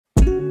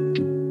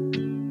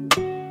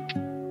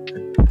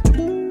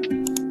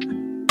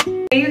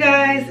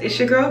guys, it's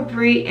your girl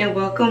Bree and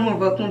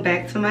welcome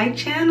back to my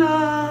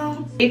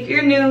channel. If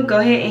you're new, go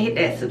ahead and hit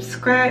that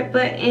subscribe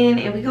button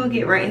and we're gonna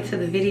get right into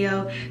the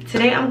video.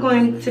 Today I'm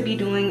going to be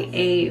doing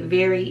a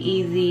very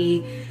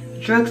easy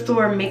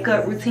drugstore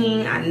makeup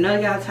routine. I know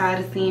y'all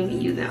tired of seeing me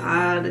using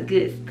all the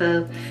good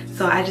stuff,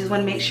 so I just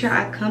want to make sure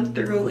I come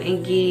through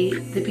and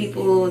get the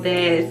people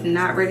that's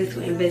not ready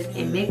to invest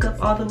in makeup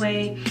all the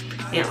way.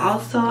 And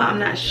also, I'm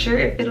not sure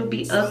if it'll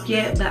be up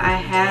yet, but I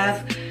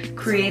have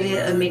created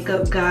a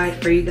makeup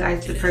guide for you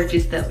guys to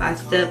purchase step by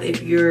step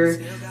if you're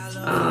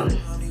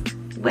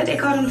what they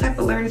call them type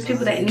of learners,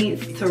 people that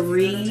needs to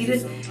read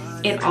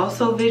and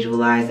also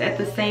visualize at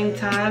the same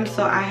time.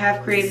 So I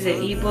have created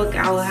an ebook.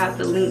 I will have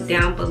the link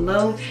down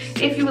below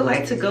if you would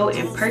like to go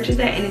and purchase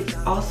that, and it's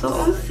also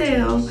on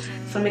sale,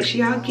 so make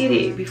sure y'all get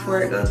it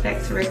before it goes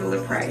back to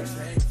regular price.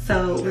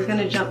 So we're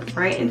gonna jump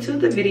right into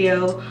the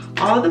video.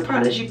 All the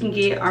products you can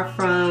get are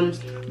from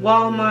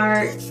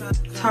Walmart,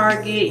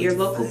 Target, your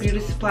local beauty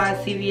supply,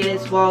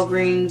 CVS,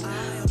 Walgreens,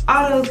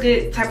 all those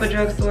good type of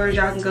drugstores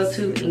y'all can go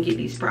to and get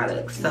these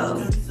products. So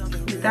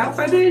without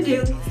further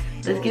ado,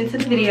 let's get into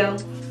the video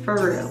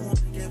for real.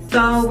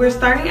 So we're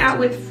starting out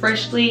with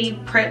freshly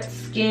prepped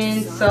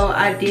skin. So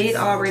I did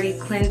already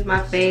cleanse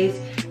my face,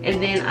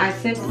 and then I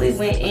simply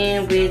went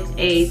in with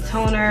a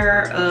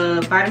toner,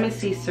 a vitamin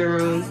C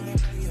serum,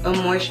 a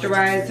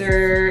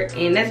moisturizer,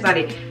 and that's about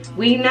it.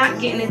 We not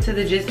getting into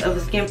the gist of a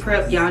skin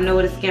prep. Y'all know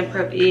what a skin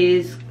prep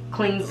is: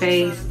 clean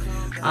face,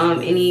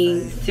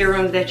 any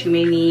serums that you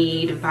may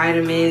need,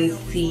 vitamin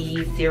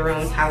C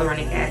serums,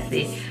 hyaluronic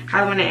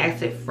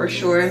acid for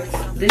sure.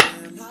 This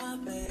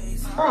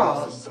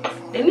girls,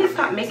 they need to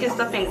stop making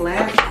stuff in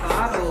glass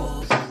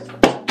bottles,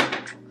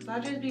 cause I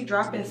just be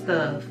dropping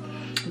stuff.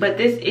 But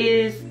this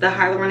is the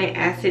hyaluronic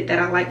acid that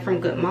I like from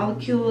Good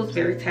Molecules.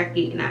 Very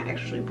tacky, and I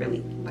actually really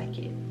like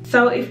it.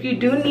 So if you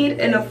do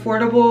need an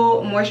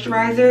affordable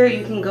moisturizer,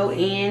 you can go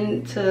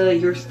into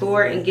your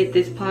store and get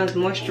this Pond's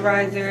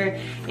moisturizer,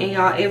 and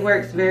y'all, it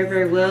works very,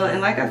 very well.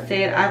 And like I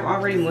said, I've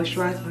already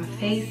moisturized my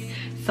face,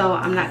 so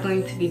I'm not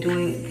going to be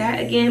doing that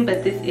again,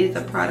 but this is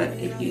a product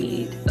if you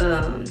need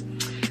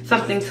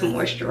something to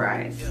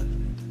moisturize.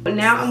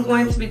 Now I'm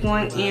going to be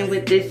going in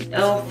with this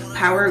e.l.f.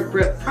 Power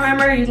Grip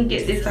Primer. You can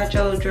get this at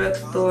your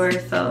drugstore.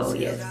 So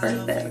yes,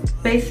 first step.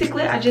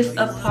 Basically, I just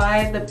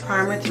applied the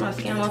primer to my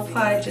skin. I'm gonna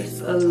apply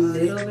just a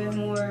little bit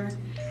more,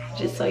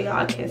 just so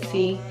y'all can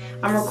see.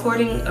 I'm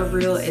recording a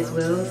reel as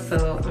well,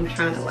 so I'm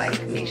trying to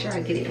like make sure I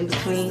get it in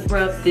between.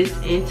 Rub this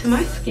into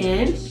my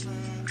skin.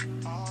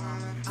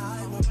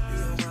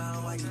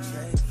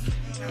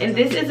 And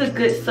this is a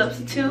good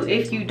substitute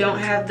if you don't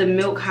have the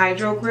Milk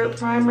Hydro Grip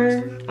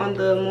Primer, on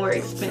the more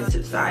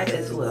expensive side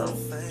as well.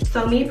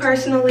 So me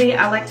personally,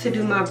 I like to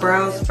do my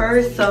brows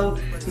first. So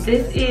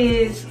this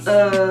is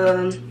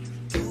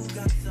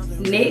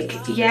Nick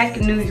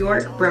Yak New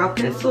York Brow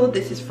Pencil.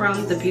 This is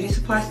from the beauty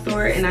supply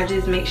store, and I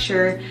just make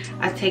sure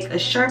I take a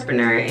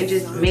sharpener and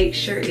just make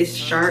sure it's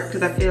sharp,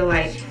 because I feel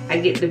like I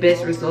get the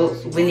best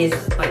results when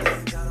it's like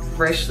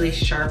freshly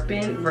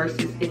sharpened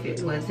versus if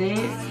it wasn't.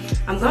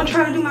 I'm gonna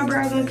try to do my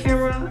brows on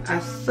camera. I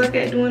suck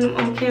at doing them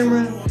on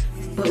camera,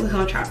 but we're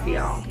gonna try for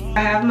y'all.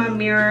 I have my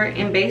mirror,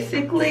 and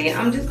basically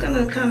I'm just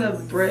gonna kind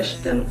of brush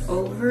them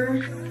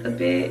over a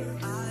bit,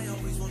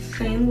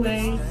 same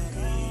way.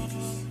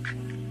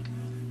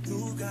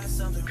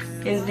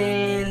 And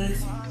then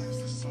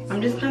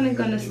I'm just kind of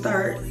gonna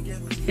start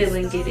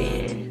filling it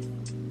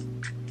in.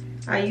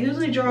 I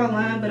usually draw a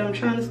line, but I'm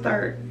trying to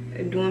start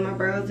doing my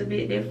brows a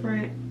bit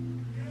different.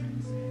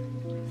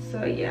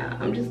 So yeah,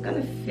 I'm just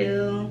gonna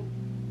fill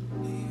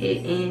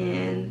it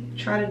in,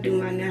 try to do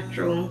my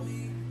natural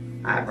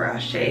eyebrow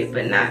shape,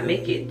 but not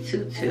make it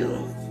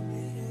too,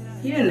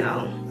 you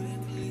know.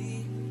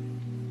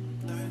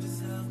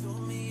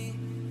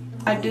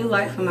 I do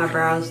like for my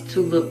brows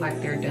to look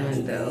like they're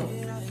done though.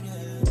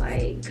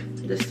 Like,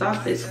 the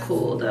soft is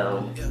cool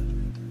though.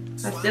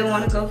 I still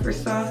want to go for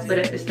soft, but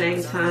at the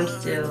same time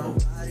still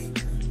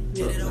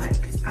look like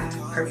I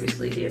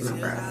purposely did my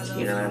brows,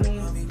 you know what I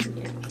mean?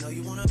 Yeah.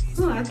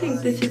 Oh, I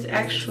think this is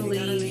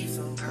actually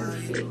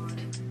perfect.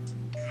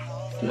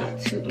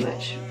 Not too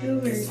much,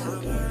 very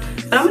simple.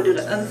 But I'm gonna do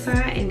the other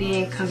side and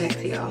then come back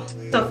to y'all.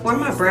 So for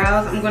my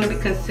brows, I'm gonna be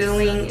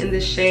concealing in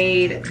the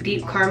shade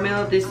Deep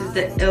Carmel. This is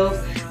the e.l.f.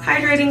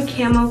 Hydrating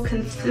Camo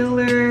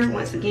Concealer.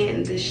 Once again,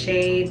 in the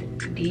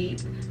shade Deep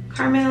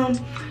Carmel.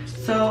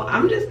 So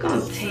I'm just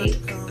gonna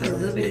take a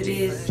little bit of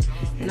this,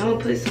 and I'm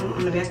gonna put some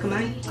on the back of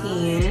my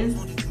hand.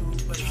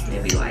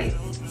 Maybe like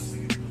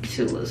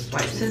 2 little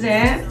swipes of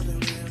that.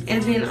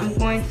 And then I'm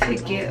going to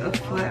get a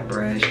flat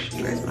brush.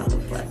 Where's my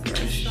little flat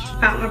brush?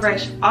 Found my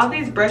brush. All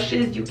these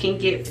brushes you can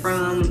get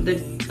from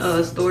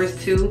the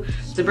stores too.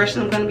 The brush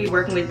I'm going to be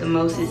working with the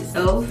most is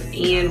e.l.f.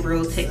 and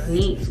Real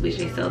Techniques, which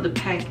they sell the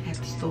pack at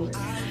the store.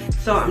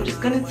 So I'm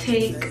just going to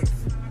take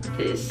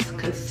this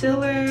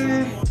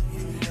concealer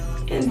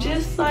and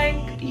just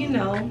like, you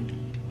know,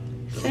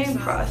 same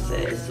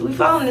process. We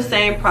following the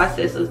same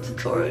process of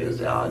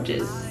tutorials, y'all,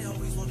 just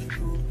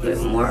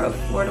with more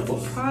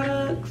affordable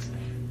products.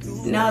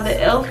 Now the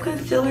e.l.f.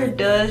 concealer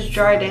does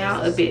dry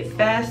down a bit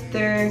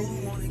faster,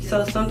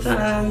 so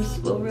sometimes,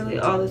 well really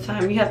all the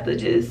time, you have to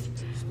just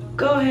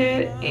go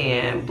ahead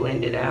and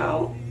blend it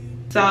out.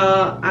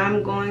 So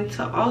I'm going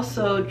to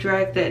also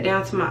drag that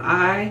down to my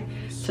eye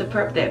to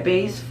prep that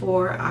base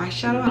for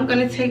eyeshadow. I'm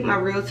going to take my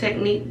Real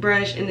Technique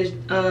brush in this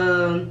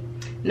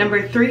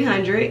number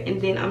 300,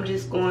 and then I'm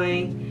just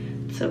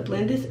going to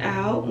blend this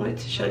out. I wanted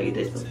to show you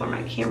this before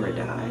my camera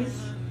dies.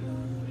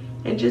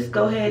 And just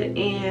go ahead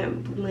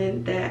and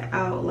blend that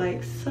out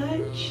like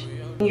such.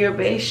 Your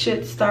base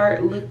should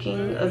start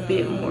looking a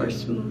bit more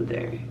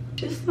smoother,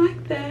 just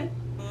like that.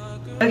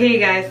 Okay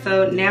guys,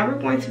 so now we're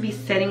going to be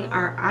setting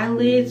our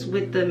eyelids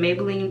with the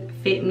Maybelline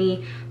Fit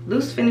Me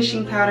Loose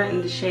Finishing Powder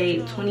in the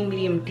shade 20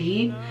 Medium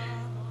Deep.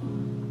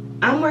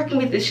 I'm working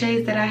with the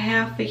shades that I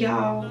have for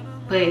y'all,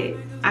 but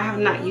I have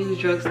not used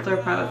drugstore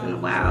products in a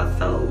while,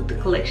 so the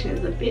collection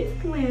is a bit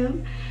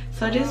slim.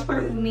 So just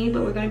work with me,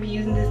 but we're going to be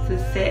using this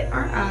to set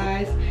our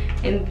eyes,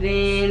 and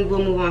then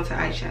we'll move on to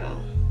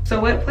eyeshadow. So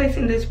wet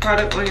placing this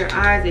product on your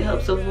eyes, it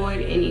helps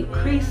avoid any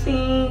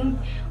creasing.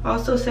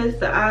 Also sets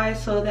the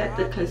eyes so that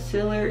the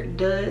concealer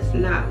does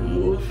not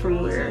move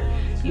from where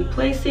you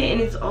place it, and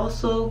it's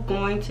also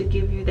going to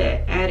give you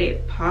that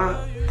added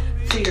pop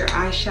to your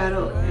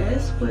eyeshadow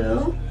as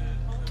well.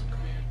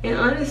 And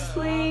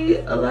honestly,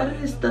 a lot of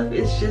this stuff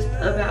is just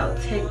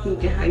about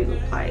technique and how you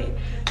apply it.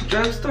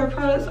 Drugstore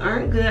products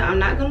aren't good, I'm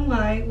not gonna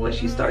lie.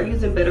 Once you start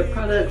using better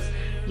products,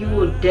 you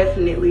will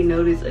definitely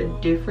notice a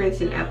difference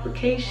in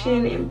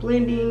application and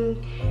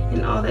blending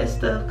and all that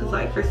stuff. Because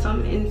like for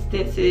some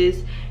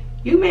instances,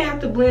 you may have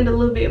to blend a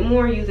little bit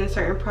more using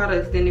certain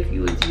products than if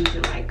you was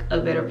using like a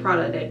better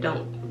product that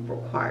don't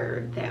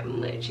require that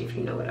much, if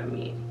you know what I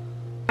mean.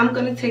 I'm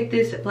going to take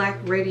this Black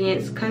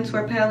Radiance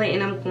contour palette,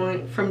 and I'm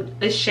going from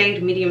a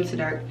shade medium to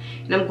dark,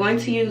 and I'm going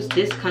to use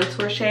this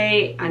contour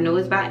shade. I know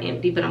it's about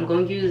empty, but I'm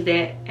going to use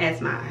that as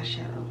my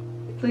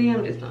eyeshadow. So yeah,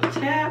 I'm just going to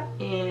tap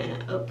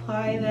and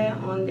apply that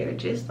on there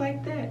just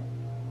like that.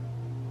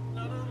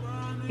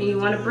 And you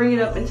want to bring it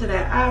up into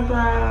that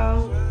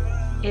eyebrow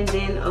and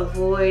then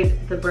avoid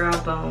the brow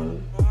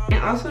bone.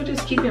 And also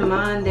just keep in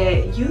mind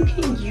that you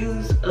can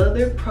use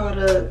other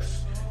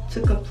products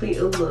to complete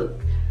a look.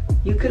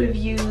 You could have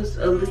used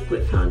a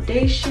liquid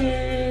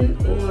foundation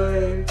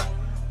or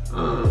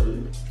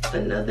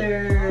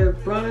another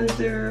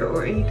bronzer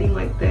or anything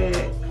like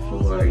that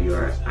for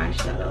your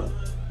eyeshadow.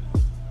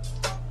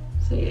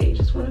 So yeah, you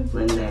just want to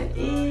blend that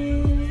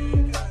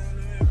in.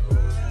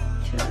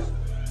 Tap.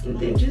 And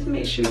then just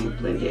make sure you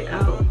blend it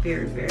out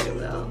very, very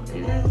well.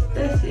 And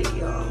that's it,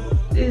 y'all.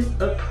 This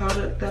is a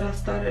product that I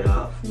started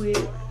off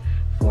with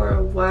for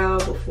a while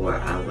before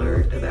I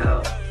learned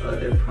about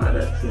other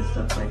products and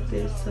stuff like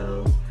this.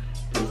 So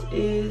this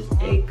is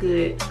a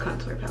good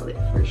contour palette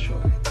for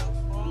sure.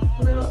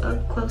 A little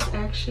up close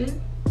action.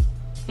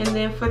 And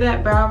then for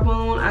that brow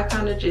bone, I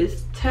kind of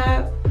just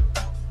tap.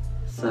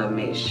 So I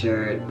make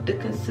sure the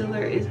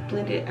concealer is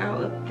blended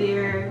out up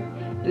there,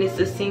 and it's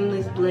a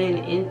seamless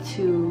blend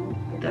into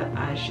the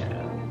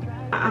eyeshadow.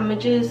 I'm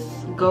gonna just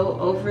go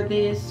over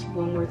this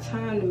one more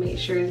time to make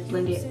sure it's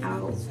blended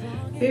out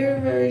very,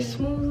 very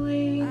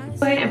smoothly.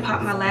 Go ahead and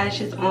pop my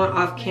lashes on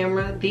off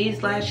camera.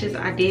 These lashes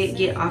I did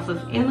get off of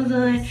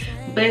Amazon,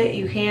 but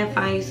you can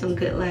find you some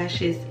good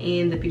lashes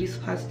in the beauty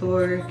supply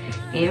store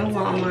and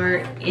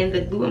Walmart. And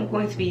the glue I'm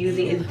going to be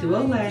using is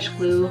Duo Lash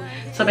Glue.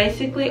 So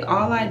basically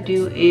all I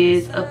do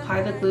is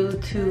apply the glue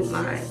to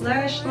my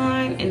lash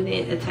line and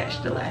then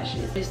attach the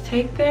lashes. Just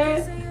take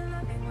that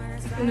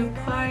and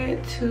apply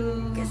it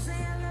to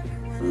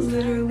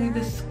literally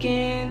the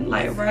skin,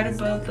 like right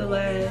above the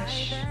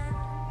lash,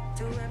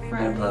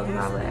 right above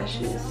my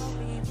lashes.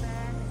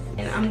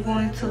 And I'm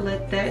going to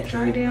let that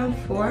dry down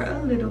for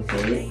a little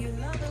bit.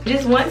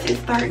 Just once it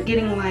starts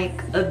getting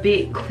like a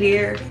bit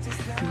clear,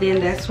 then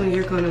that's when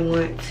you're going to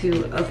want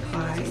to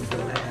apply the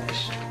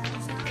lash.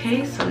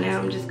 Okay, so now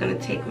I'm just going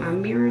to take my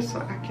mirror so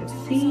I can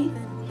see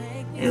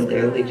and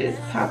literally just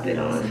pop it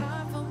on.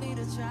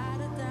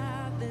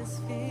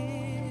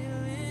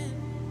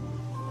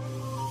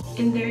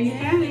 And there you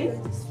have it.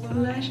 The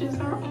lashes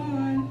are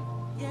on.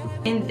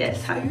 And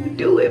that's how you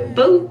do it,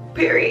 boo,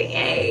 period.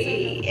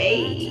 Hey,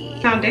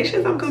 hey.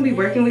 Foundations I'm going to be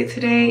working with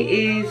today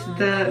is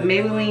the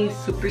Maybelline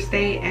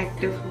Superstay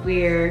Active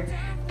Wear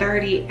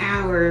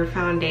 30-Hour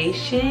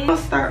Foundation. I'll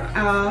start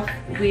off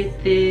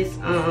with this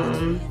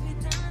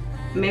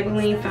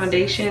Maybelline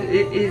foundation.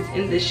 It is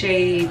in the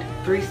shade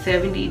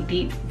 370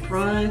 Deep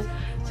Bronze.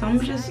 So I'm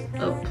just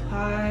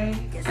apply.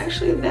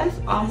 Actually, that's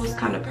almost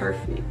kind of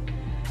perfect.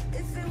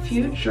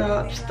 Few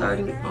drops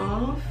starting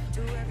off,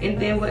 and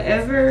then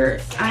whatever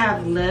I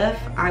have left,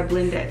 I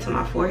blend that to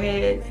my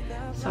forehead.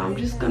 So I'm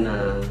just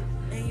gonna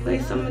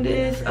place some of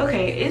this.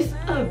 Okay, it's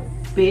a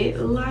bit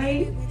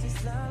light,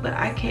 but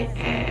I can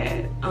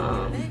add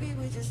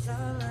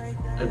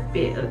a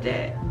bit of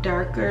that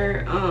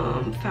darker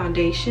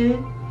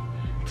foundation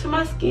to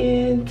my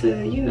skin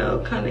to, you know,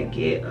 kind of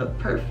get a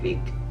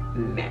perfect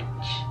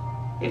match,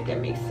 if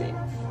that makes sense.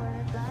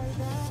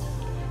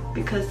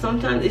 because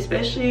sometimes,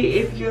 especially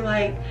if you're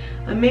like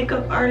a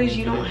makeup artist,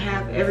 you don't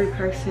have every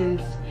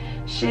person's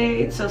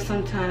shade. So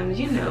sometimes,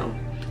 you know,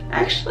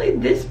 actually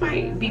this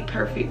might be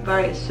perfect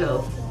by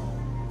itself.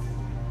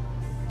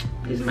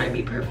 This might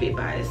be perfect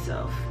by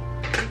itself.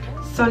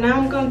 So now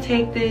I'm gonna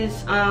take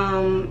this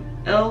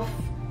e.l.f.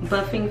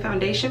 buffing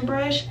foundation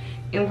brush,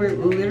 and we're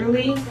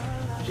literally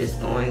just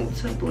going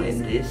to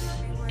blend this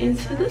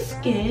into the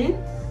skin,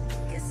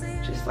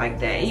 just like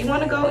that. And you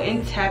want to go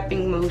in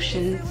tapping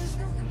motions.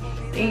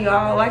 And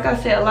y'all, like I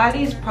said, a lot of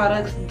these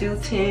products do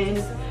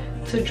tend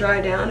to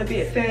dry down a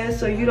bit fast,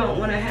 so you don't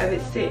want to have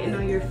it sitting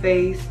on your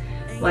face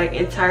like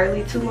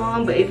entirely too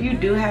long. But if you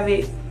do have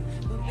it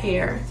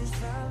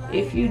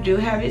if you do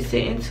have it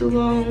sitting too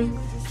long,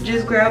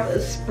 just grab a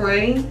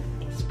spray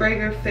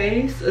your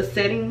face, a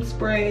setting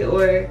spray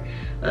or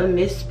a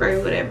mist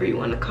spray, whatever you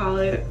want to call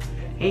it,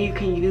 and you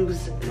can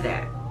use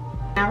that.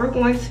 Now we're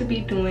going to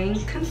be doing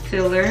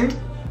concealer.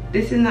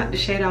 This is not the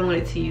shade I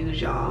wanted to use,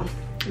 y'all,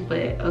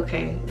 but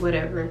okay,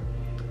 whatever.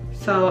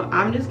 So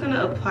I'm just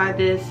gonna apply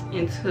this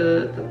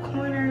into the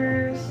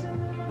corners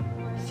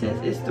since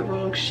it's the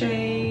wrong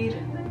shade,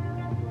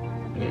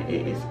 and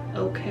it is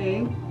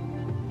okay.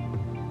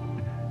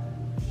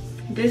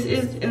 This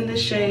is in the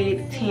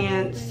shade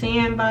Tan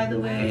Sand, by the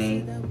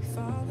way,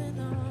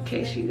 in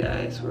case you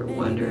guys were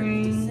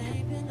wondering.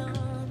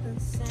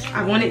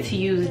 I wanted to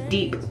use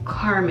Deep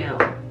Caramel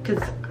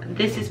because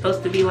this is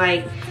supposed to be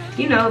like,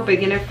 you know,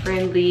 beginner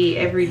friendly,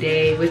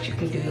 everyday, what you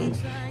can do.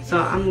 So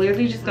I'm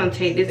literally just gonna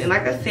take this, and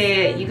like I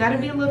said, you gotta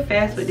be a little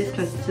fast with this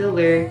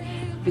concealer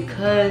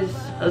because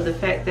of the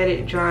fact that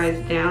it dries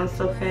down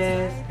so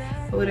fast.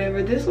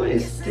 Whatever, this one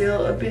is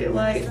still a bit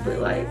light, but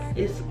like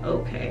it's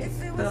okay.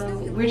 So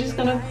we're just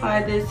gonna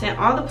apply this in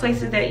all the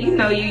places that you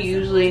know you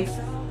usually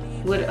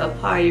would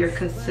apply your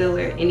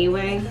concealer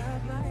anyway.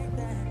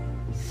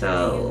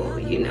 So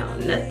you know,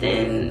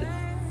 nothing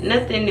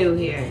new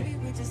here.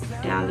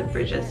 Down the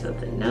bridges of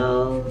the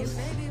nose.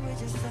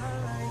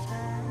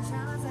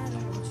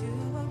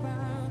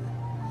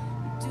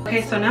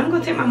 Okay, so now I'm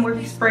gonna take my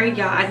Morphe spray,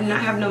 y'all. I do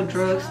not have no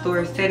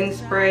drugstore setting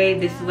spray.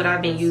 This is what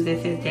I've been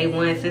using since day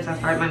one, since I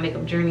started my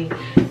makeup journey.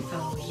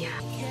 So yeah.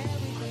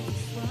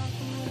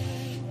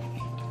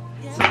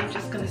 So I'm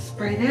just gonna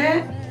spray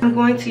that. I'm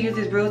going to use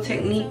this Real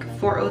Technique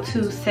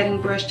 402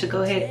 setting brush to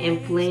go ahead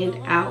and blend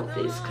out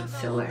this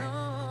concealer.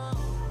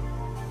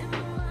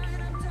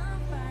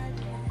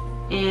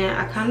 And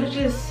I kind of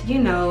just, you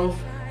know,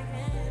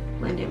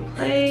 blend in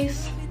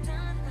place.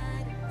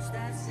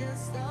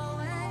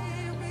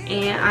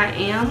 And I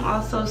am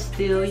also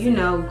still, you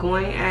know,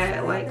 going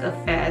at like a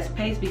fast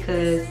pace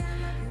because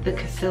the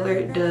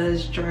concealer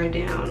does dry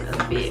down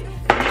a bit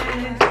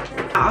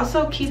fast. I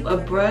also keep a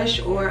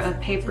brush or a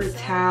paper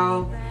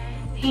towel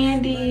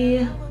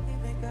handy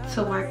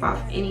to wipe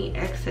off any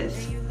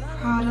excess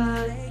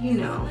product, you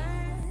know.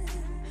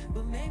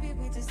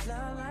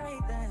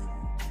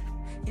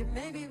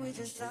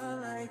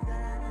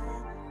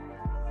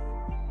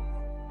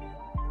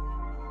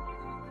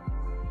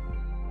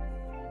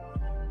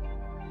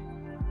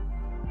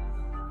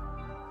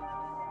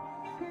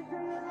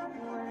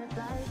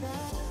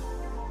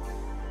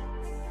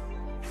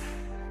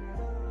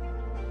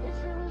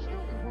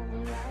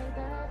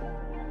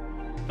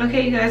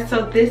 Okay, you guys,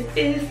 so this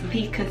is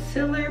the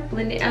concealer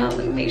blended out.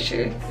 Let me make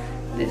sure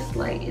this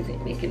light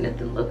isn't making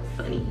nothing look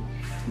funny.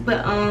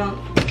 But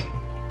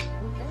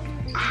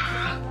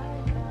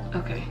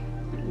okay,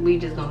 we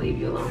just gonna leave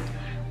you alone.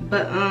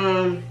 But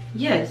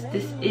yes,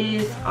 this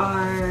is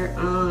our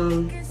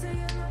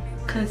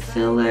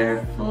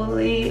concealer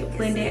fully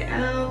blended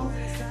out.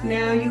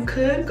 Now you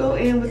could go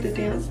in with the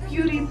damp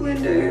beauty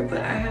blender,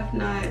 but I have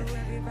not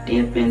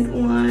dampened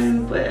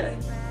one. But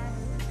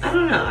I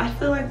don't know, I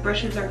feel like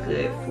brushes are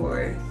good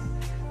for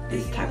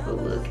this type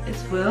of look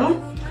as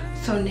well.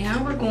 So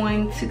now we're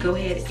going to go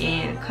ahead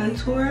and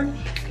contour,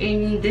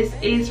 and this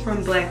is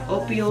from Black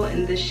Opal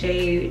in the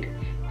shade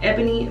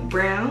Ebony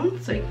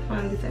Brown, so you can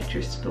find this at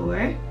your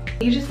store.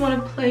 You just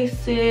want to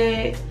place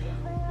it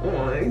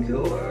on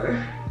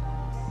your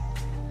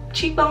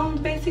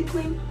cheekbones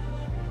basically,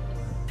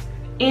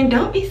 and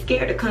don't be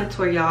scared to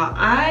contour, y'all.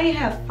 I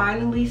have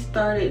finally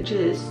started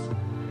just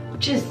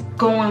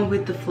going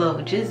with the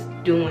flow, just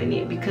doing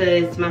it,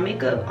 because my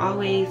makeup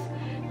always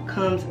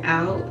comes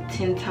out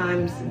 10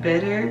 times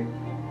better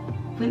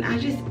when I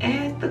just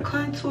add the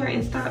contour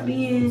and stop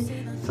being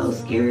so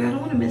scary. I don't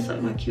want to mess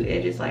up my cute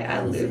edges. Like,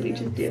 I literally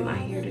just did my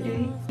hair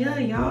today. Yeah,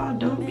 y'all,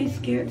 don't be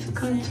scared to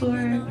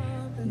contour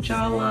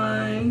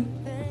jawline.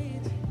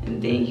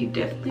 And then you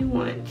definitely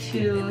want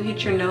to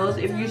hit your nose.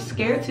 If you're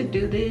scared to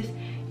do this,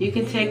 you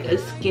can take a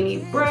skinny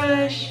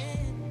brush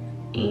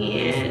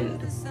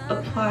and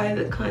apply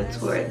the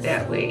contour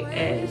that way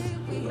as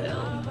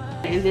well.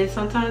 And then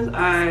sometimes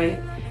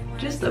I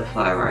just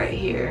apply right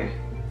here.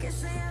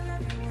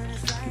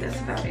 That's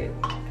about it.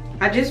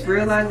 I just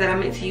realized that I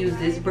meant to use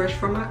this brush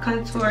for my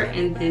contour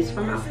and this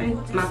for my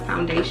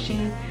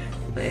foundation,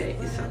 but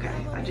it's okay.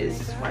 I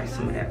just wiped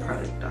some of that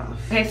product off.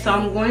 Okay, so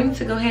I'm going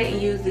to go ahead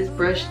and use this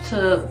brush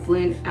to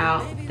blend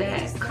out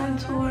that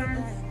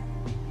contour.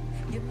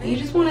 And you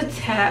just want to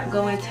tap,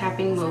 go in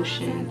tapping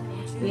motion.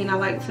 And then I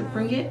like to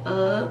bring it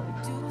up.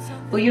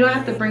 Well, you don't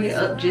have to bring it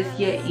up just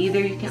yet either.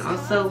 You can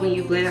also, when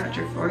you blend out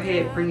your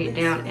forehead, bring it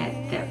down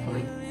at that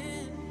point.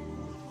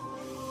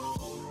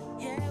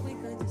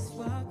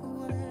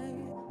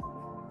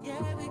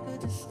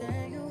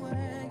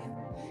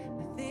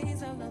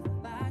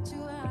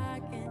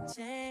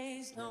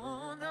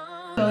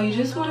 So you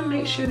just want to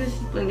make sure this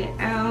is blended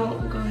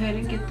out. Go ahead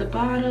and get the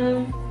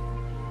bottom.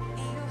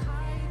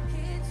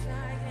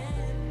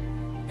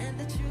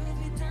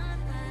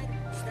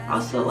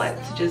 Also like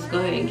to just go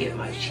ahead and get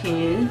my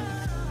chin.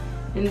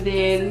 And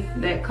then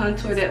that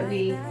contour that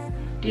we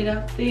did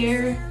up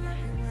there,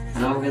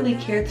 I don't really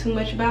care too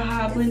much about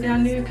how I blend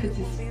down there because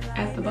it's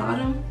at the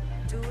bottom.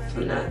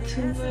 So not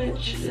too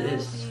much.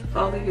 Just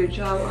follow your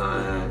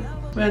jawline.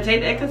 We're gonna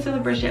take that concealer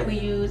brush that we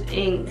use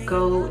and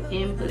go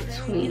in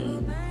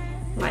between.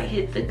 Like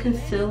hit the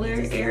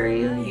concealer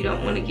area. You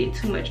don't want to get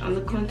too much on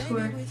the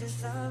contour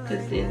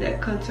because then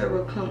that contour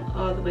will come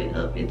all the way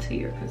up into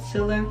your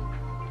concealer.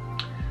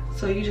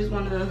 So you just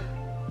want to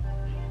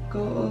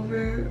go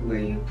over where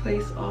you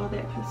place all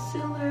that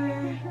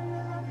concealer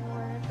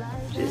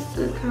just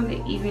to kind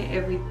of even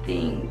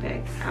everything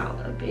back out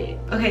a bit.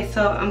 Okay,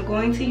 so I'm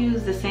going to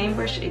use the same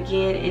brush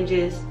again and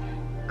just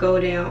go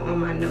down on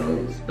my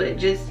nose, but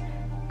just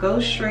go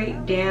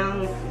straight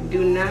down.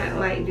 Do not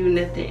like do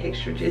nothing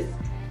extra, just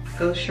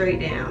go straight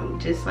down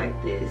just like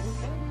this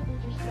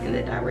in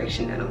the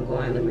direction that I'm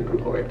going. Let me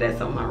record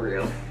that's on my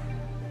reel.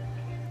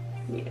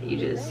 Yeah, you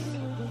just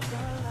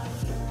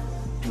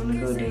want to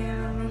go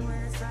down,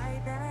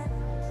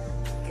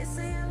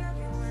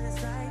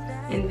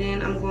 and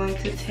then I'm going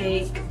to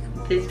take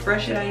this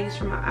brush that I use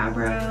for my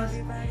eyebrows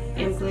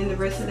and blend the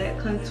rest of that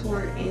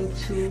contour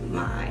into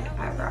my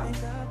eyebrow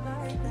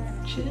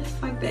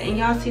just like that. And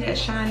y'all see that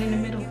shine in the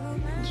middle?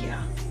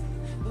 Yeah.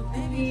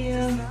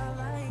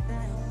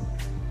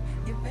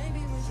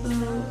 So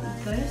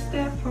that's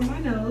that for my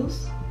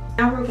nose.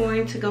 Now we're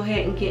going to go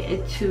ahead and get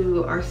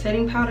into our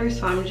setting powder.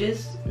 So I'm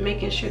just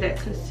making sure that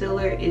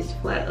concealer is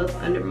flat up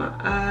under my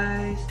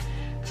eyes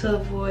to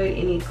avoid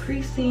any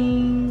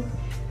creasing,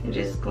 and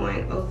just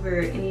going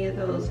over any of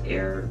those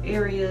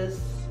areas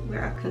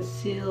where I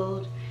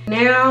concealed.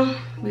 Now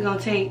we're gonna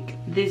take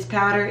this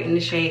powder in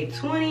the shade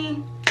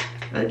 20.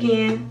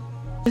 Again,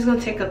 just gonna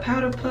take a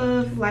powder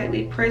puff,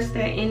 lightly press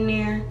that in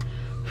there,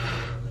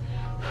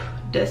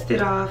 dust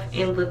it off,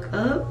 and look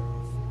up.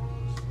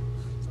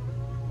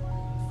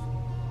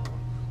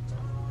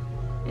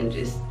 And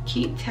just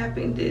keep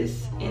tapping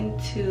this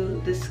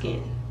into the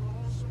skin.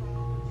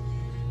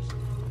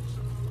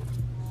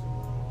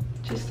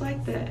 Just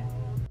like that.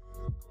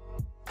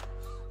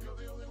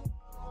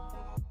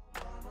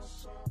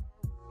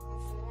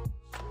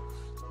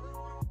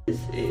 This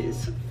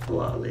is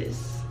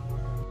flawless.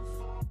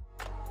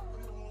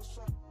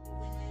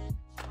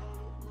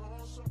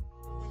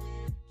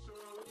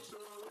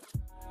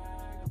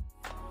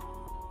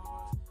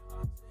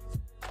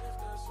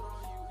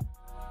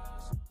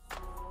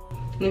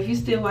 And if you're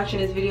still watching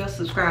this video,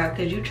 subscribe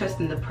because you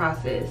trust in the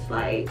process.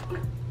 Like,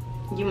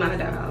 you my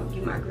dog,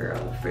 you my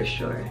girl, for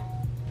sure.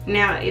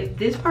 Now, if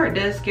this part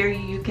does scare you,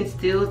 you can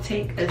still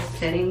take a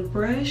setting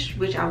brush,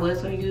 which I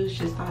was gonna use,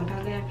 just thought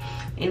about that,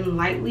 and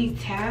lightly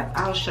tap.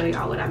 I'll show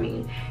y'all what I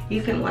mean.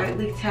 You can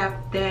lightly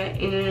tap that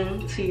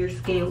into your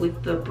skin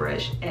with the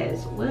brush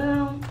as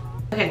well.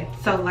 Okay,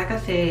 so like I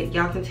said,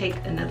 y'all can take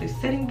another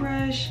setting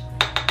brush,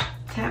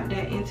 tap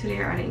that into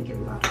there. I didn't get a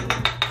lot on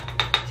there.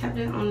 Tap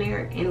that on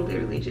there and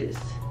literally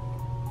just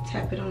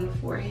tap it on the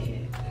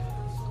forehead,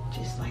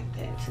 just like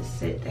that, to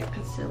set that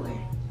concealer.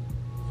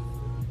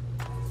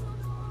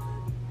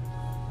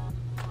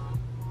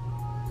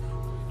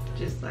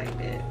 Just like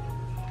that.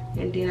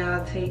 And then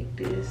I'll take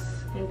this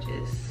and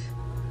just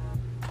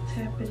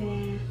tap it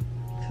in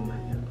to my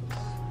nose.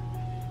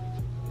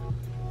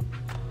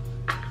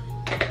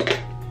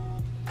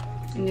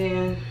 And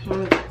then I'm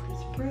gonna take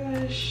this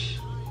brush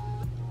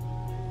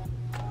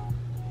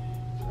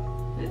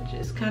and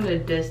just kind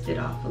of dust it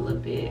off a little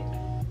bit.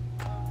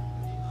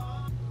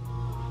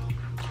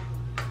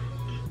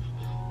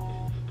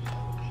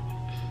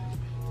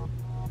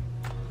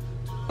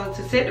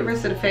 To set the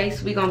rest of the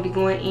face, we're gonna be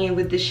going in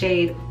with the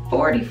shade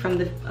 40 from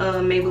the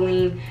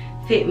Maybelline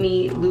Fit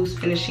Me Loose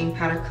Finishing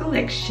Powder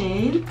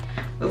Collection,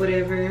 or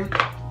whatever.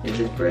 Is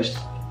this brush?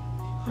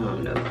 I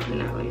don't know. I'm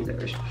not gonna use that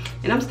brush.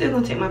 And I'm still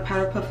gonna take my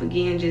powder puff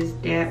again, just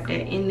dab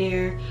that in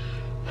there,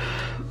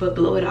 but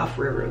blow it off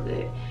real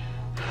good.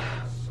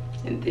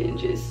 And then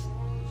just,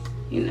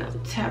 you know,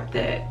 tap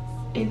that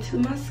into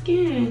my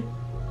skin,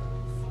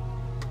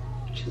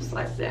 just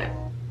like that.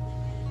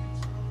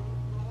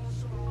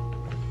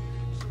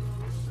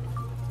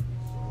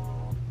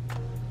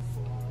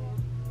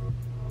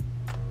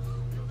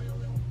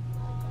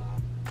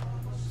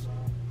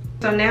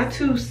 So now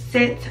to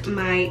set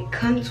my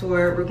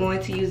contour, we're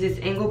going to use this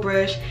angle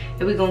brush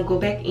and we're gonna go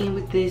back in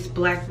with this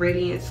Black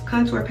Radiance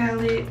contour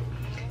palette.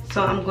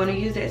 So I'm gonna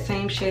use that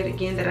same shade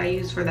again that I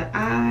used for the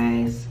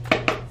eyes,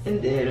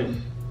 and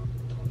then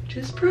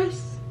just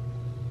press.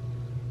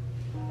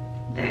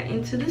 that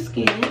into the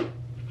skin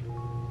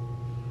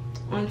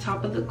on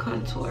top of the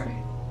contour.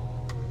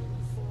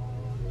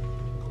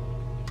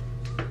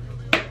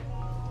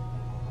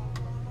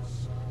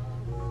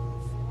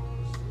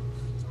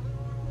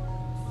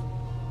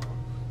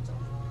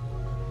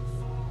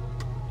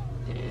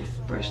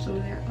 And brush some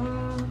of that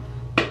off.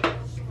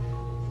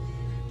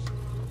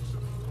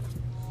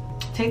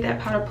 Take that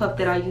powder puff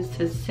that I used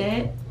to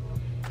set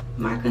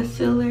my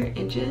concealer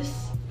and just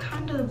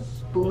kind of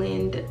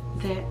blend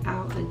that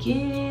out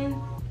again.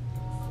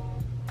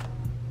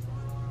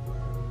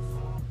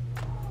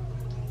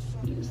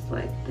 Just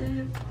like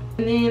that. And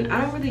then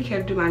I don't really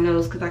care to do my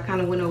nose because I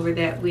kind of went over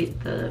that with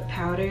the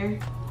powder.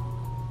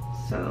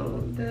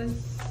 So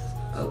that's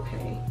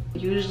okay.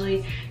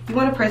 Usually you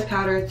want to press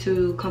powder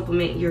to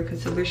complement your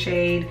concealer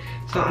shade.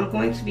 So I'm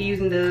going to be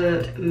using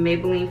the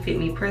Maybelline Fit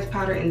Me press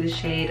powder in the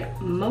shade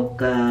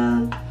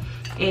Mocha.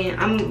 And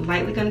I'm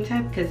lightly gonna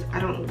tap because I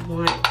don't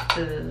want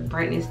the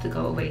brightness to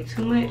go away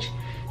too much.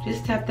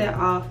 Just tap that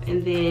off,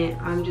 and then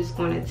I'm just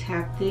going to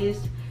tap this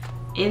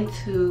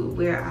into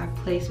where I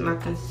place my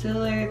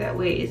concealer. That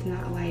way it's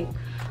not like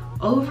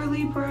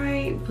overly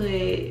bright,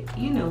 but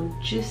you know,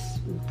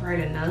 just bright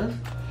enough.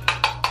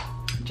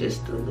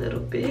 Just a little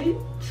bit.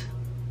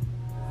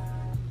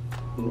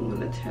 You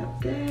want to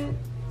tap that,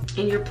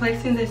 and you're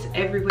placing this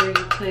everywhere you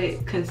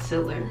put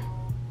concealer.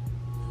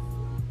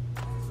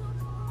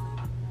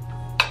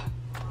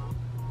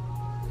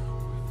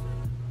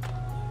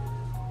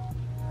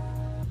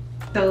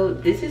 So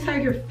this is how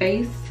your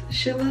face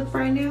should look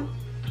right now.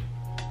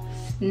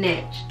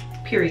 Snatched,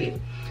 period.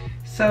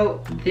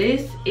 So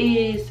this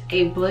is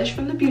a blush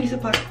from the beauty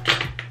supply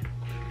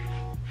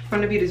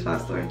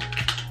store,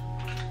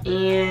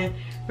 and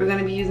we're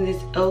gonna be using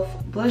this e.l.f.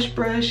 blush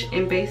brush,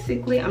 and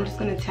basically I'm just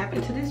gonna tap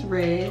into this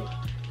red,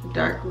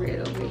 dark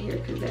red over here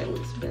because that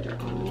looks better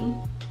on me,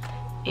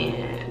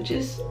 and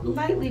just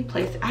lightly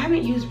place it. I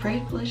haven't used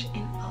red blush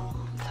in a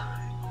long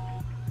time,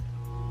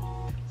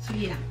 so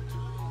yeah.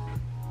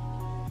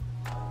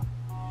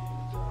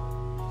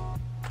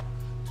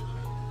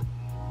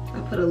 I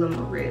put a little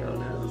more red on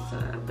the other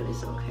side, but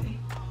it's okay.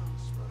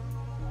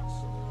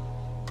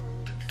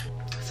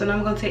 So now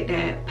I'm gonna take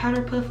that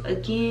powder puff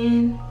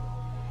again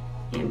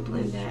and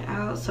blend that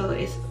out so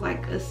it's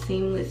like a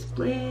seamless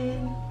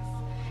blend.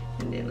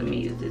 And then let me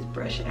use this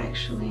brush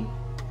actually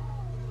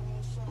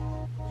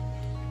to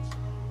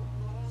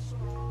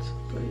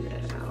blend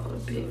that out a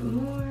bit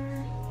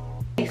more.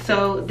 Okay,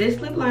 so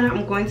this lip liner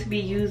I'm going to be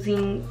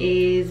using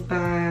is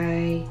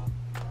by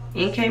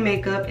NK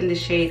Makeup in the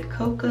shade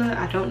Coca.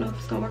 I don't know if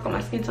it's gonna work on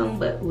my skin tone,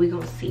 but we're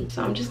gonna see.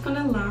 So I'm just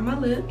gonna line my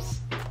lips.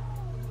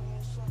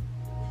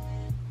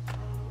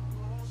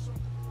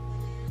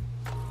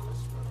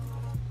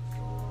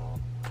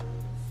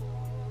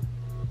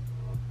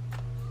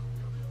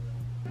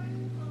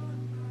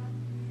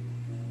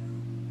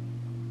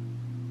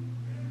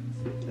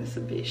 That's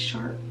a bit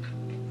sharp.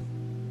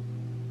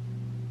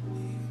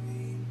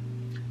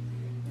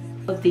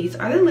 These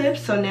are the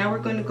lips. So now we're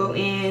going to go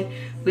in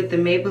with the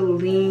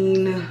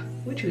Maybelline,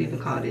 what you even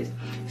call this,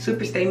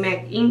 Superstay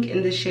Matte Ink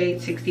in the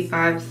shade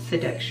 65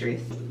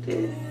 Seductress.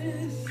 This.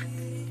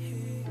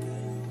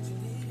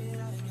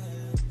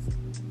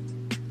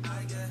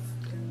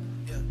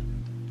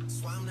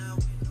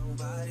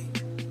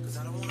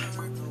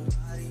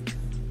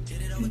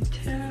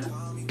 Tap.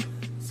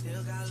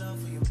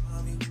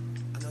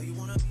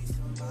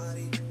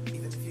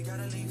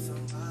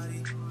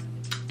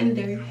 And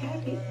there you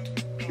have it.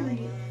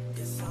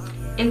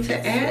 And to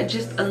add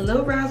just a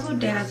little razzle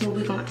dazzle,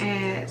 we're gonna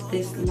add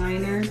this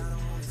liner.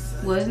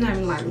 Well, it's not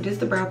even liner, just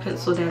the brow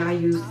pencil that I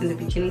used in the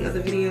beginning of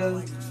the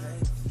video.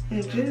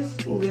 And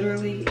just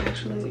literally,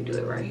 actually let me do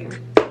it right here.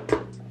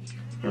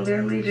 And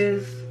literally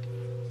just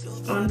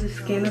on the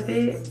skin a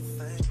bit,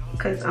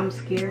 because I'm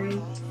scary.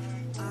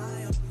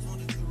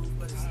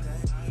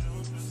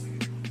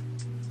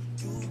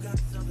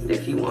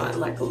 If you want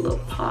like a little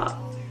pop.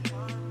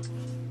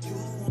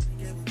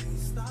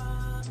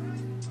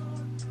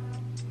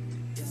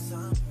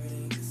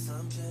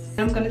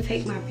 I'm gonna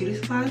take my Beauty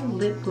Supply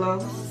lip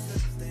gloss,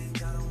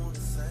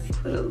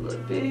 put a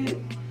little bit,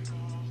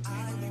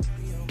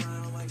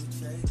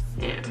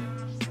 yeah,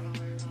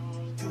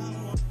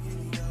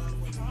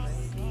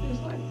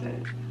 just like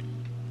that.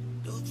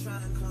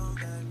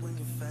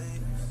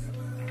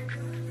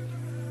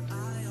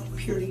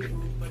 Period.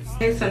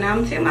 Okay, so now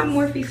I'm taking my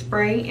Morphe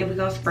spray and we're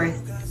gonna spray.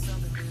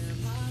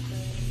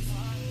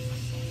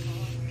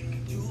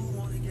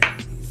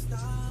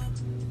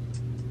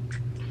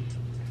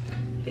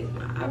 Fix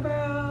my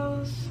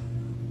eyebrows.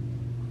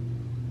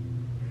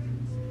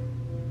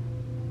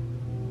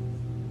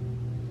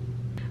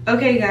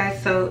 Okay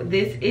guys, so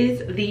this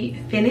is the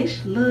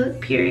finished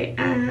look, period.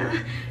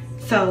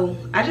 So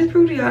I just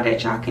proved to y'all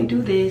that y'all can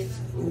do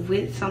this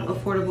with some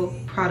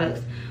affordable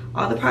products.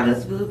 All the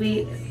products will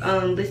be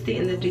listed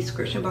in the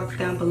description box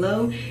down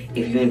below.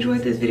 If you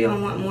enjoyed this video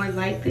and want more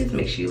like this,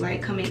 make sure you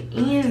like, comment,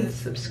 and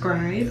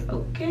subscribe,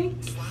 okay?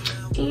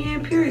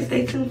 And period,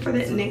 stay tuned for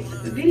the next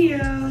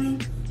video.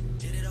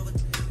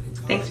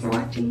 Thanks for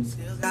watching.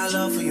 Got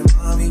love for your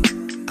mommy.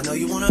 I know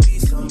you wanna be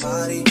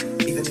somebody,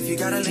 even if you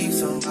gotta leave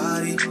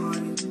somebody.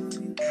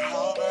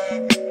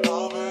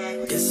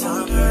 Yes,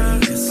 I'm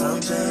ready, yes,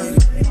 I'm ready.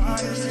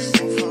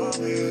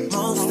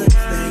 Most of